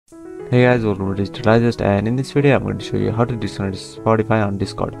Hey guys, welcome to Digitalized, and in this video I'm going to show you how to disconnect Spotify on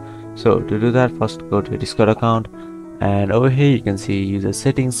Discord. So to do that, first go to your Discord account, and over here you can see user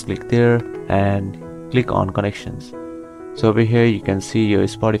settings. Click there and click on connections. So over here you can see your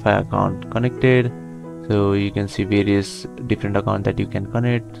Spotify account connected. So you can see various different accounts that you can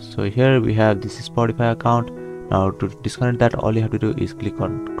connect. So here we have this Spotify account. Now to disconnect that, all you have to do is click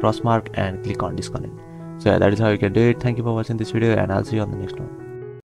on cross mark and click on disconnect. So yeah, that is how you can do it. Thank you for watching this video, and I'll see you on the next one.